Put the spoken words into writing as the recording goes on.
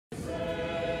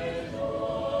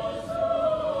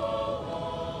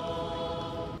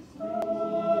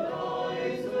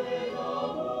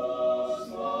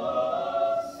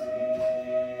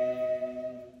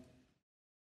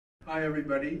Hi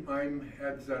everybody, I'm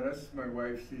Dzenis, my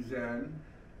wife Suzanne.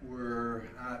 We're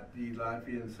at the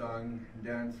Latvian Song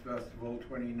Dance Festival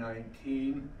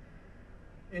 2019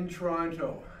 in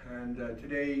Toronto, and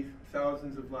today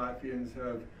thousands of Latvians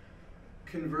have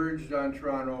converged on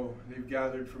Toronto. They've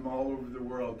gathered from all over the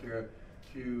world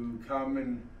to come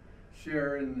and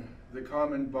share in the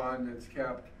common bond that's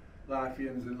kept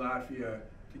Latvians and Latvia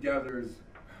together as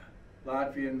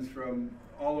Latvians from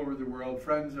all over the world,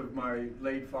 friends of my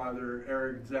late father,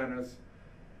 Erik, Dzenis,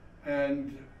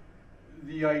 and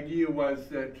the idea was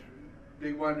that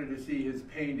they wanted to see his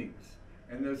paintings,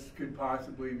 and this could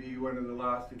possibly be one of the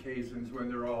last occasions when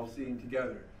they're all seen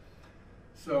together.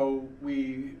 So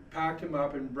we packed them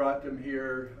up and brought them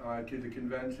here to the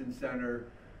convention center,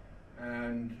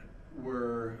 and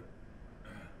we're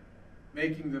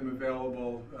making them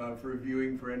available for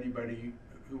viewing for anybody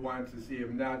who wants to see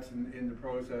them. That's in the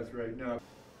process right now.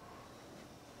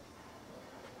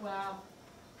 Wow.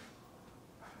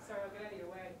 Sorry, I'll get out of your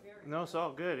way. No, it's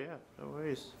all good, yeah. No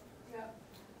worries. Yeah.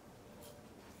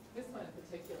 This one in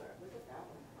particular, look at that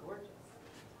one. Gorgeous.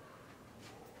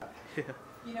 Yeah.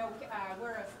 You know,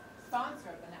 we're a sponsor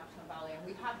of the National Ballet, and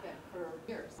we have been for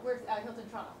years. We're Hilton,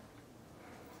 Toronto.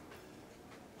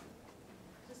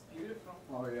 Just beautiful.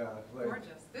 Oh yeah.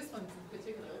 Gorgeous. This one's in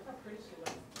particular, look how pretty she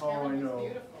looks. Oh, I know.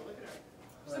 Beautiful, look at her.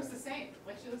 She looks the same.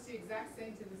 Like she looks the exact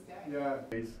same to this day.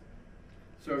 Yeah.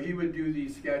 So he would do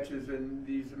these sketches, and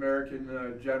these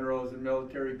American generals and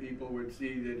military people would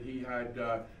see that he had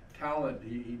talent.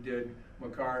 He did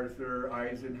MacArthur,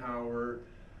 Eisenhower,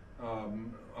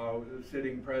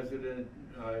 sitting president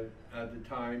at the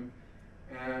time,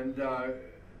 and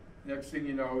next thing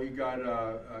you know, he got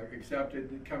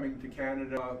accepted coming to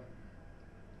Canada,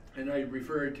 and I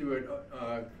referred to it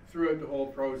throughout the whole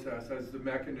process as the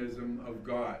mechanism of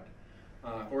God,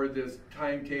 or this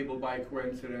timetable by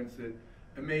coincidence that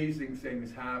amazing things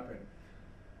happen.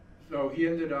 So he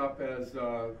ended up as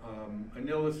an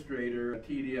illustrator at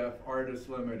TDF Artists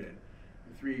Limited.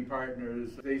 The three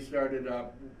partners, they started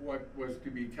up what was to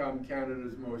become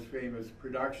Canada's most famous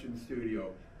production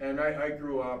studio. And I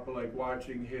grew up like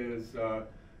watching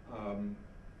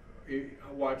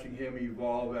watching him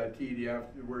evolve at TDF,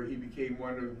 where he became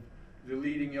one of the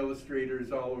leading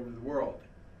illustrators all over the world.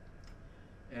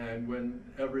 And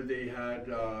whenever they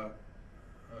had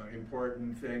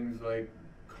important things like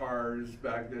cars,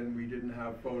 back then we didn't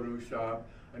have Photoshop,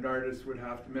 an artist would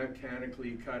have to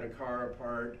mechanically cut a car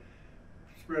apart,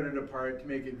 spread it apart to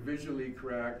make it visually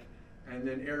correct, and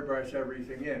then airbrush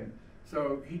everything in.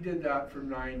 So he did that from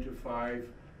 9 to 5,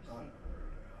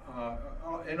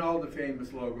 and all the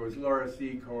famous logos, Laura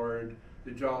Secord,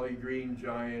 the Jolly Green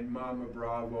Giant, Mama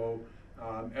Bravo,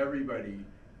 everybody.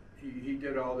 He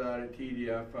did all that at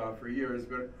TDF for years,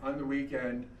 but on the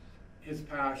weekend, his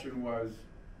passion was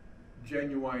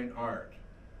genuine art,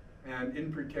 and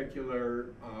in particular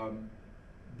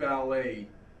ballet.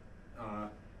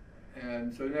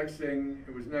 And so next thing,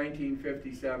 it was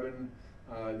 1957,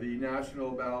 the National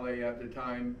Ballet at the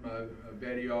time,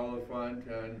 Betty Oliphant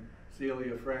and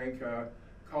Celia Franca,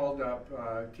 called up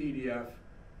TDF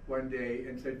one day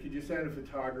and said, could you send a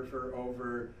photographer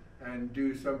over and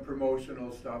do some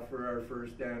promotional stuff for our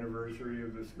first anniversary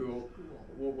of the school,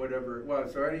 whatever it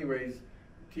was. So anyways,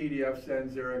 TDF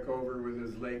sends Erik over with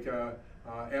his Leica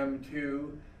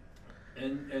M2,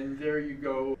 and there you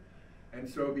go. And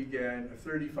so began a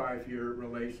 35-year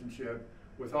relationship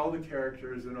with all the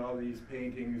characters and all these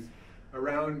paintings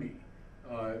around me.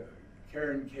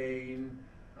 Karen Kane,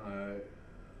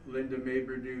 Linda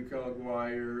Maybarduk,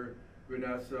 Alquire,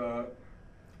 Vanessa,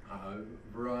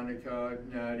 Veronica,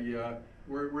 Nadia,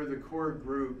 were the core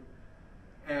group,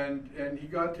 and he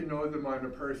got to know them on a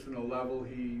personal level.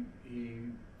 He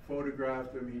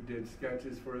photographed them, he did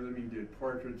sketches for them, he did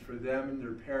portraits for them and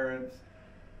their parents,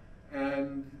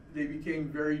 and they became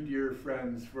very dear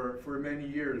friends for many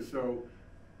years. So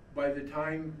by the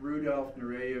time Rudolf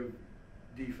Nureyev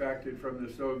defected from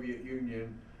the Soviet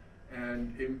Union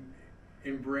and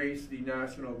embraced the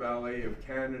National Ballet of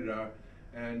Canada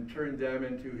and turned them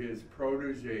into his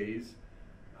proteges,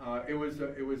 I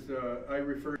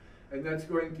refer, and that's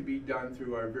going to be done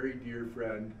through our very dear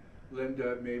friend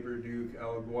Linda Maybarduk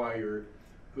Alquire,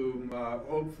 whom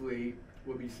hopefully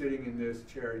will be sitting in this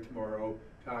chair tomorrow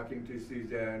talking to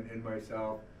Suzanne and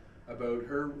myself about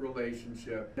her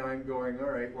relationship. And I'm going, all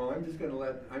right, well, I'm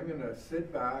gonna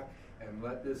sit back and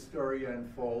let this story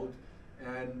unfold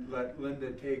and let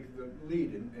Linda take the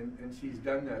lead, and she's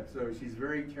done that. So she's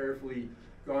very carefully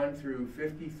gone through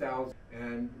 50,000,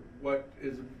 and what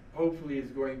is hopefully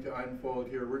is going to unfold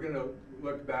here. We're going to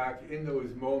look back in those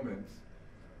moments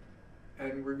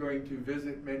and we're going to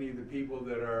visit many of the people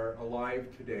that are alive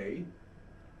today,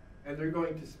 and they're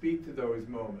going to speak to those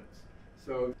moments.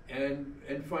 So, and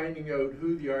finding out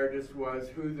who the artist was,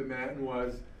 who the man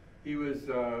was. He was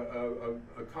a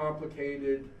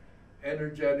complicated,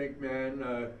 energetic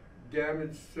man,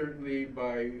 damaged certainly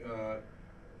by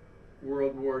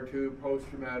World War II,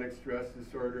 post-traumatic stress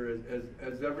disorder,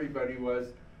 as everybody was,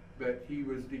 but he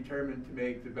was determined to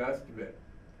make the best of it.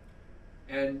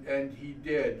 And he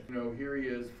did. You know, here he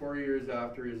is 4 years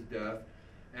after his death,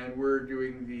 and we're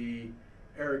doing the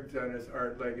Erik Dzenis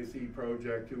Art Legacy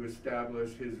Project to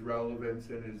establish his relevance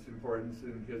and his importance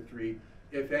in history,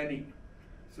 if any.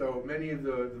 So many of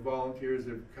the volunteers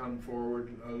have come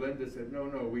forward. Linda said, no,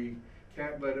 we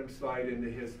can't let him slide into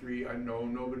history. I know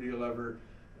nobody will ever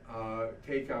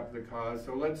take up the cause,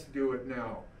 so let's do it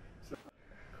now. So,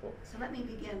 cool. So let me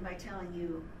begin by telling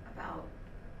you about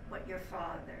what your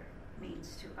father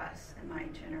means to us and my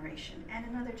generation and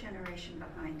another generation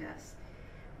behind us.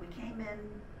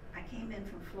 I came in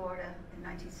from Florida in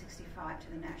 1965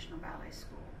 to the National Ballet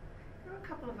School. There were a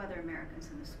couple of other Americans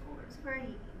in the school. It was a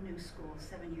very new school,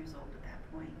 7 years old at that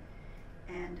point.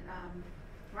 And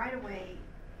right away,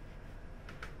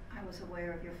 I was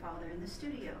aware of your father in the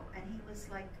studio. And he was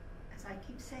like, as I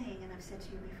keep saying, and I've said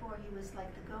to you before, he was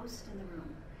like the ghost in the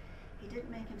room. He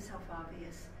didn't make himself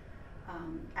obvious.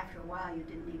 After a while, you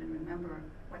didn't even remember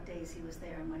what days he was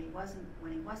there and when he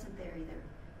wasn't there, either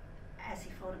as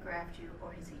he photographed you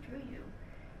or as he drew you.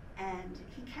 And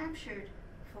he captured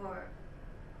for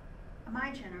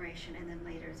my generation, and then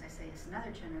later, as I say, it's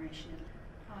another generation,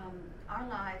 our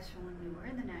lives from when we were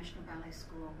in the National Ballet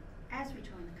School, as we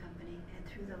joined the company, and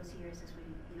through those years as we,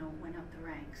 went up the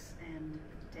ranks and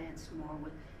danced more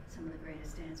with some of the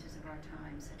greatest dancers of our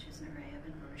time, such as Nureyev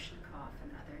and Baryshnikov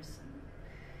and others,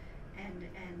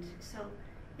 and so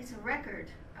it's a record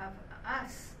of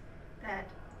us that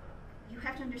you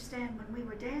have to understand. When we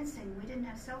were dancing, we didn't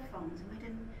have cell phones,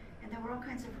 and there were all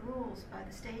kinds of rules by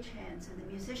the stagehands and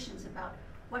the musicians about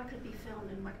what could be filmed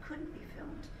and what couldn't be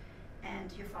filmed.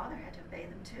 And your father had to obey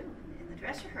them too. In the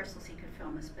dress rehearsals he could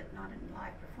film us, but not in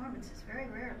live performances, very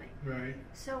rarely. right.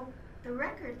 So the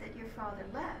record that your father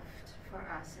left for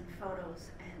us in photos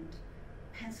and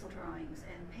pencil drawings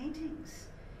and paintings,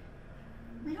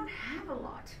 we don't have a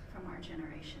lot from our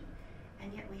generation,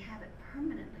 and yet we have it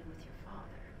permanently with your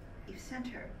father. You've sent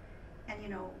her, and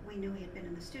we knew he had been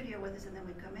in the studio with us, and then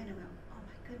we'd come in and go, oh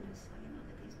my goodness, look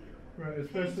at these beautiful Right,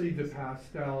 especially paintings. the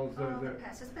pastels. The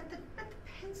pastels, but the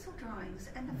pencil drawings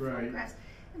and the photographs.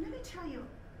 And let me tell you,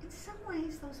 in some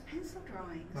ways, those pencil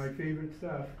drawings My favorite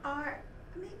stuff. are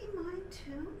maybe mine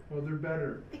too. Well, they're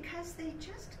better. Because they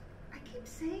just, I keep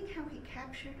saying how he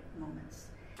captured moments.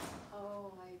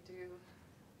 Oh, I do.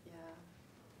 Yeah.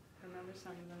 I remember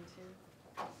some of them too.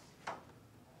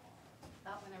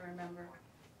 That one I remember.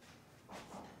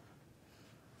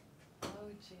 Oh,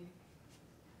 gee.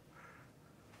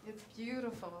 It's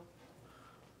beautiful.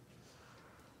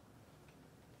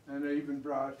 And I even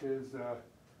brought his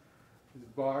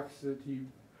box that he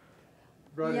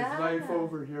brought his life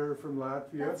over here from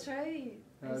Latvia. That's right.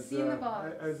 I've seen the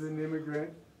box. As an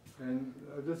immigrant, and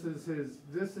this is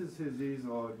his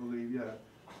easel, I believe,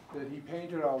 that he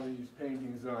painted all these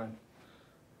paintings on.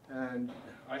 And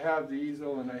I have the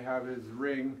easel, and I have his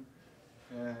ring,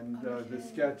 and the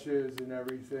sketches and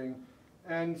everything.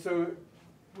 And so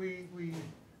we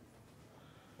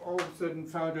all of a sudden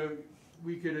found out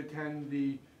we could attend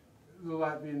the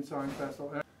Latvian Song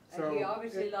Festival. So and he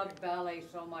obviously loved ballet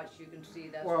so much, you can see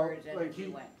that's well, where his energy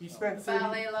went. He so. spent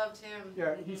Ballet loved him.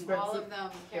 Yeah, he spent all of them.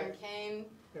 Karen Kane.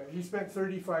 Yeah, he spent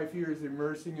 35 years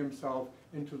immersing himself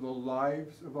into the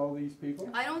lives of all these people.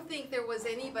 I don't think there was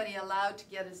anybody allowed to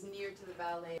get as near to the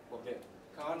ballet. Okay,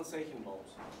 Kārlis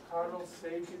Eihenbaums. Kārlis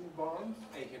Eihenbaums?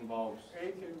 Eihenbaums.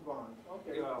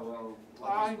 Okay. Yeah, well,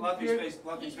 I'm Latvia's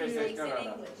based in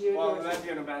Canada. Well,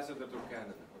 Latvian Ambassador to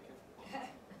Canada. Okay.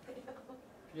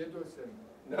 Piedosim.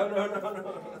 No.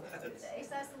 Es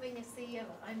esmu viņa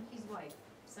sieva, I'm his wife,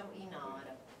 so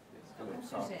Ināra.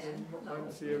 Suzanne.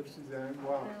 I'm Suzanne.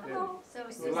 Wow. Yeah.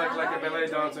 So You're like a ballet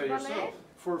dancer ballet? yourself.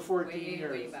 For 14 Way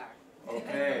years. back.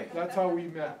 Okay. That's how we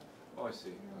met. Oh, I see.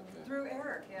 Okay. Through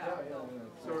Erik, yeah.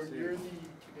 So you're the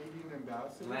Canadian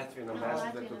ambassador? Latvian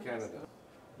Ambassador to Latvian Canada.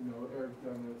 Erik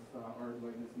done this Art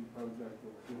Legacy project.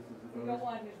 This is We don't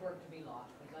want his work to be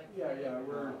lost. We'd like to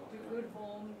we're do good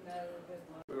home, good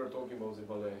money. We were talking about the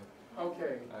ballet,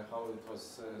 okay. how it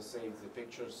was saved, the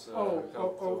pictures.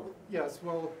 Yes.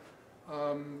 Well,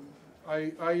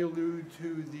 I allude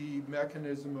to the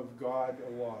mechanism of God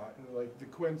a lot, like the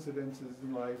coincidences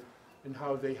in life and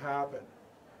how they happen.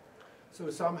 So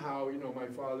somehow, my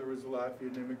father was a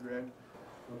Latvian immigrant.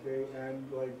 Okay,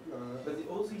 and like. But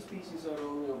all these pieces are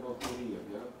only about Korea,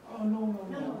 yeah? Oh, no.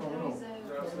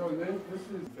 This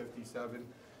is 57.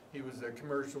 He was a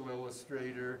commercial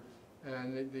illustrator,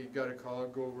 and they got a call,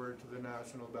 go over to the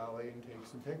National Ballet and take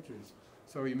some pictures.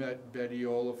 So he met Betty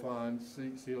Oliphant,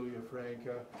 Celia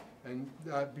Franca, and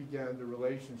that began the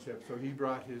relationship. So he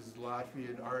brought his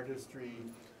Latvian artistry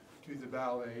to the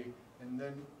ballet, and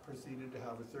then proceeded to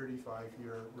have a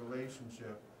 35-year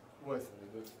relationship with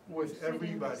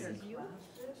everybody.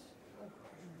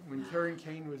 When Karen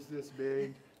Kane was this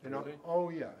big, and oh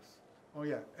yes, oh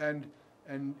yeah, and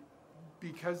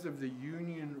because of the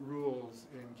union rules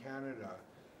in Canada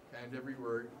and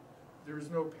everywhere, there was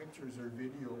no pictures or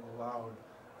video allowed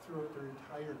throughout their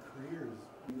entire careers.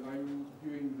 I'm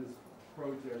doing this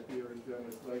project here,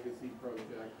 Dzenis Legacy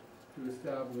Project, to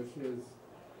establish his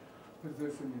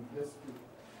position in history.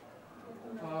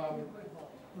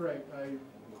 Right,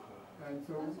 and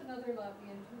so. That's another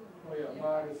Latvian too. Oh yeah,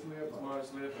 Maris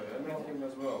Liepa, I met him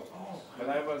as well. When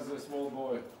I was a small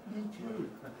boy. Me too.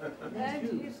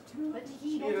 And his two. But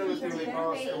he He relatively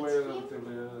passed away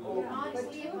relatively early.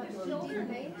 Honestly, it was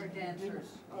children Are dancers.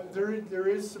 There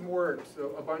is some work,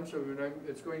 so a bunch of it.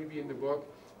 It's going to be in the book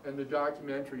and the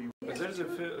documentary. But there is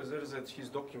his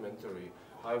documentary,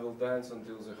 I Will Dance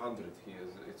Until the 100,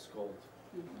 it's called.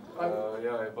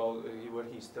 Yeah, about when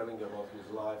he's telling about his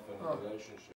life and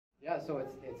relationship. Yeah, so it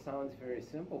sounds very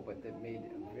simple, but that made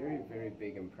a very, very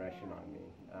big impression on me.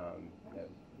 That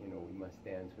we must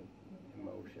dance with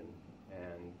emotion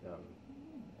and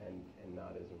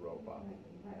not as a robot,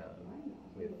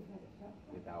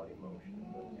 without emotion.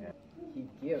 And he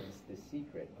gives the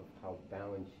secret of how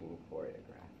Balanchine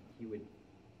choreographed. He would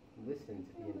listen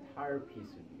to the entire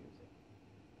piece of music,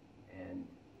 and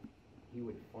he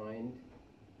would find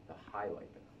the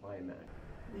highlight, the climax.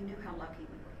 We knew how lucky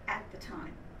we were at the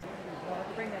time.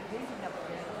 Bring that painting up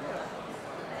again.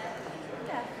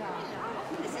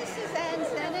 This is Suzanne,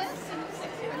 Dzenis,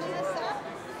 Vanessa.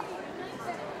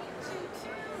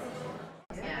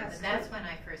 Yeah, but that's when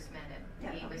I first met him.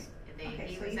 Yeah, He okay. was, Okay,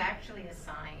 he so was you- actually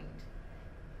assigned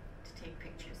to take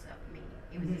pictures of me.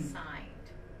 He was assigned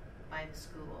by the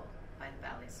school, by the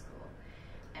ballet school.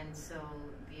 And so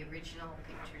the original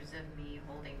pictures of me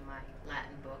holding my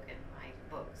Latin book and my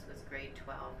books was grade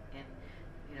 12 in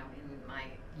my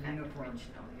Uniform.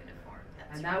 original uniform.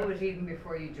 That's And that right. was even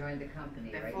before you joined the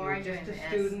company, right? Before I You were joined just a as-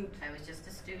 student. I was just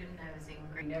a student. I was in You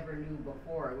grade. never knew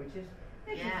before, which is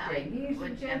Yeah, interesting. He's a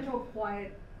would- gentle,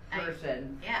 quiet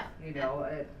person. Yeah.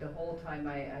 The whole time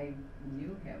I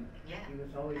knew him, Yeah. he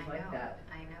was always I like know, that.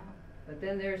 I know. But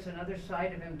then there's another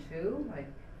side of him too. Like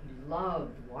he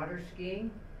loved water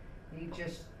skiing. He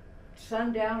just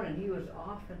sundown and he was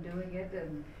off and doing it.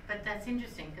 And But that's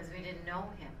interesting because we didn't know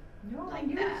him. no, Like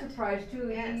and you were that. surprised too.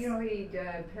 Yes. He'd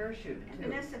parachute And too.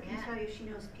 Vanessa can Yeah. tell you, she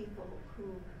knows people who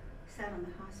sat on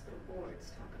the hospital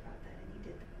boards talk about that, and he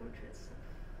did the portraits,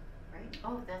 right?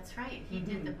 Oh, that's right. He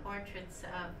did the portraits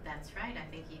of, that's right. I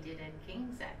think he did at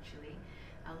King's actually.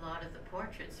 A lot of the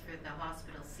portraits for the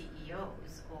hospital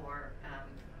CEOs or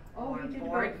He did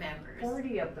board about members.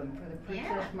 40 of them for the Princess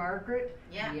Yeah. Margaret.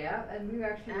 Yeah. Yeah, and we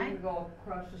actually I- would go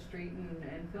across the street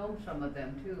and film some of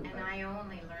them too. And but I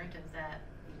only learned of that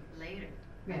later.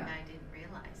 Like Yeah. I didn't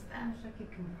realize that. almost like he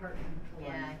compartmentalized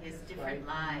Yeah, his his different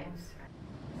life, you know. lives. Right?